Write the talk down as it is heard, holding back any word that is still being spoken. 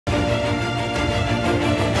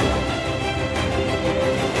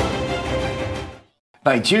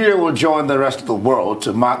Nigeria will join the rest of the world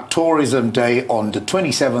to mark Tourism Day on the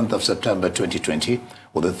 27th of September 2020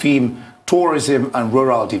 with the theme Tourism and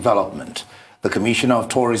Rural Development. The Commissioner of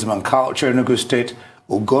Tourism and Culture in Enugu State,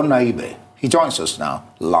 UGONNA, he joins us now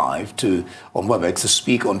live on WebEx to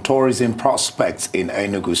speak on tourism prospects in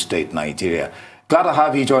Enugu State, Nigeria. Glad to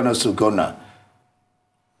have you join us, UGONNA.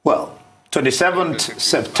 Well, 27th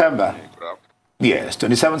September. Yes,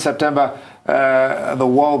 27th September, the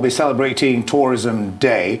world will be celebrating Tourism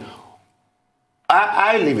Day.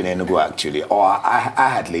 I live in Enugu, actually, or I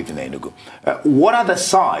had lived in Enugu. What are the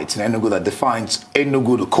sites in Enugu that defines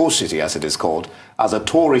Enugu, the coast city, as it is called, as a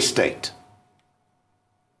tourist state?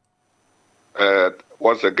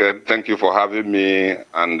 Once again, thank you for having me.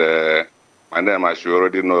 And my name, as you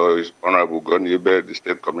already know, is Honorable UGONNA, the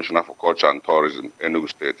State Commissioner for Culture and Tourism, Enugu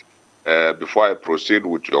State. Before I proceed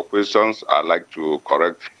with your questions, I'd like to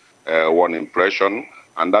correct one impression,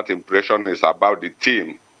 and that impression is about the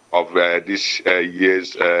theme of this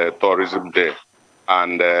year's Tourism Day.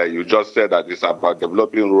 And you just said that it's about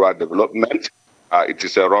developing rural development. It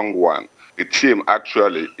is a wrong one. The theme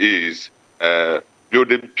actually is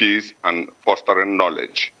building peace and fostering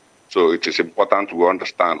knowledge. So it is important to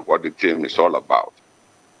understand what the theme is all about.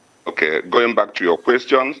 Okay, going back to your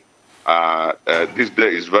questions, this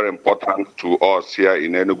day is very important to us here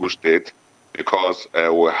in Enugu State because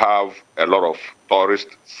we have a lot of tourist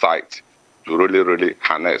sites to really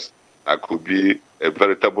harness. That could be a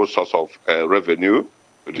veritable source of revenue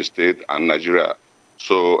to the state and Nigeria.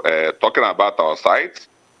 So talking about our sites,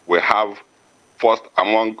 we have first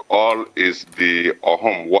among all is the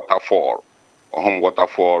Ohum Waterfall. Ohum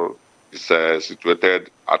Waterfall is situated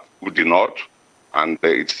at Udi North, and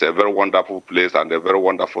it's a very wonderful place and a very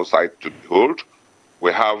wonderful site to behold.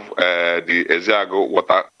 We have the Eziago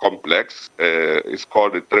Water Complex. It's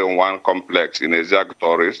called the 3-in-1 Complex in Eziago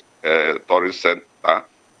Tourist Center,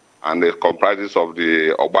 and it comprises of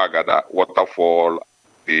the Obagada Waterfall,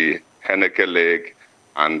 the Heneke Lake,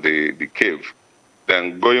 and the cave.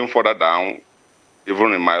 Then going further down,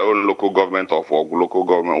 even in my own local government of Ogu local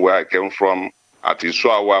government, where I came from, at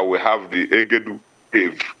Isuawa, we have the Egedu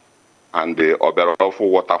Cave and the Oberofo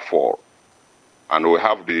Waterfall. And we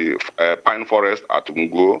have the pine forest at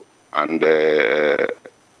Ungo and the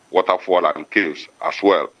waterfall and caves as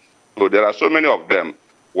well. So there are so many of them.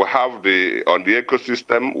 We have on the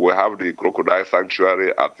ecosystem, we have the crocodile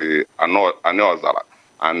sanctuary at the Aneozara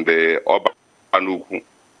and the Obanuku,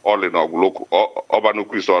 all in Oguloko.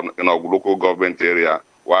 Obanuku is in our local government area,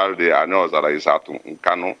 while the Aneozara is at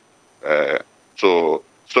Nkanu.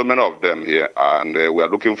 So many of them here, and we are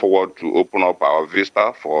looking forward to open up our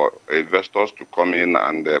vista for investors to come in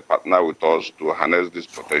and partner with us to harness this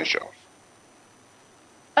potential.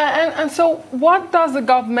 And so what does the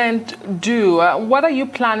government do? What are you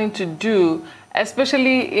planning to do,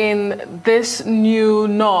 especially in this new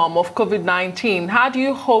norm of COVID-19? How do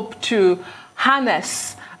you hope to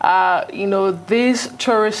harness these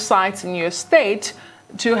tourist sites in your state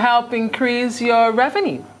to help increase your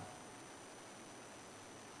revenue?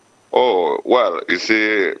 Oh, well, you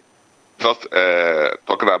see, just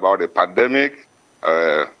talking about the pandemic,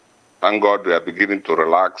 thank God we are beginning to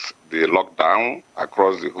relax the lockdown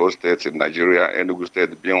across the whole states in Nigeria, Enugu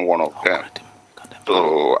State being one of them.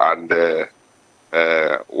 So, and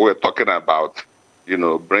we're talking about,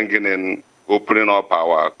 opening up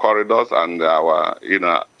our corridors and our,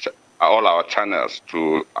 all our channels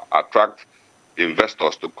to attract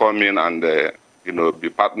investors to come in and, be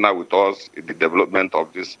partner with us in the development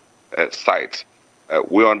of this sites.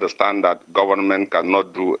 We understand that government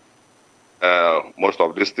cannot do most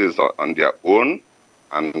of these things on their own,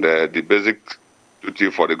 and the basic duty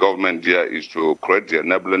for the government here is to create the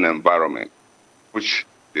enabling environment, which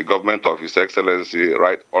the government of His Excellency,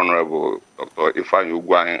 Right Honorable Dr. Ifeanyi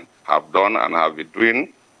Ugwuanyi, have done and have been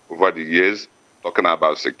doing over the years, talking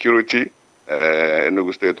about security.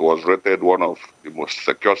 Enugu State was rated one of the most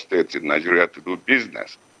secure states in Nigeria to do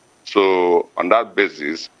business. So on that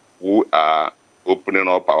basis, we are opening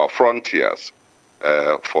up our frontiers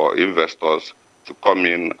for investors to come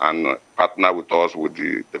in and partner with us with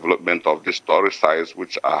the development of the tourist sites,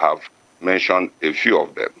 which I have mentioned a few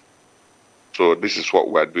of them. So this is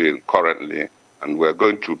what we're doing currently, and we're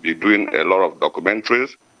going to be doing a lot of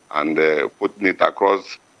documentaries and putting it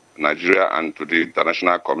across Nigeria and to the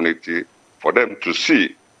international community for them to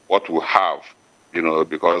see what we have,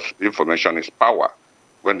 because information is power.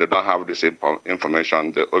 When they don't have this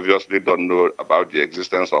information, they obviously don't know about the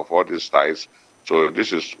existence of all these sites. So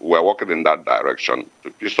we're working in that direction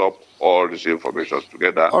to piece up all this information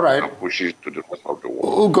together and push it to the rest of the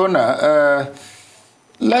world. UGONNA,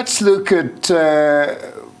 let's look at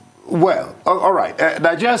Well, all right.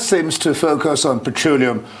 Nigeria seems to focus on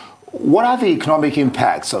petroleum. What are the economic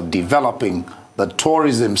impacts of developing the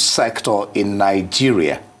tourism sector in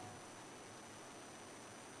Nigeria?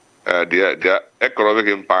 The economic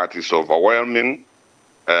impact is overwhelming.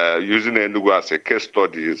 Using Enugu as a case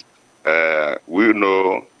study, we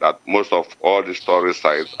know that most of all the tourist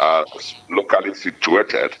sites are locally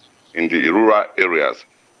situated in the rural areas.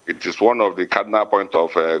 It is one of the cardinal points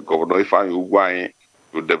of Governor UGONNA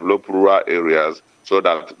to develop rural areas so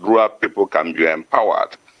that rural people can be empowered.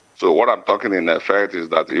 So what I'm talking in effect is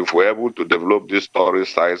that if we're able to develop these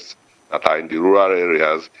tourist sites that are in the rural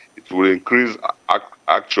areas, it will increase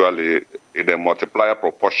actually in a multiplier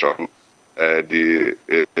proportion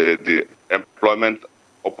the employment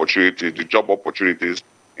opportunities, the job opportunities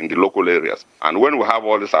in the local areas. And when we have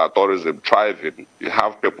all this tourism thriving, you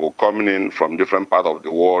have people coming in from different parts of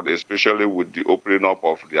the world, especially with the opening up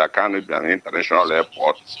of the Caribbean International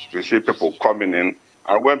Airport. We see people coming in,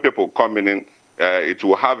 and when people coming in, it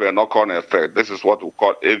will have a knock-on effect. This is what we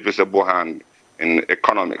call a visible hand in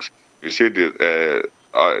economics. You see the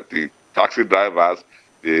taxi drivers,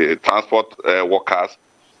 the transport workers,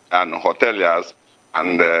 and hoteliers,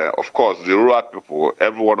 and of course the rural people.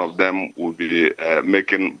 Every one of them will be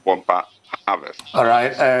making bumper harvest. All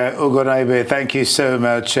right, UGONNA, thank you so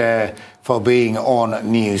much for being on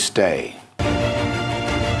Newsday.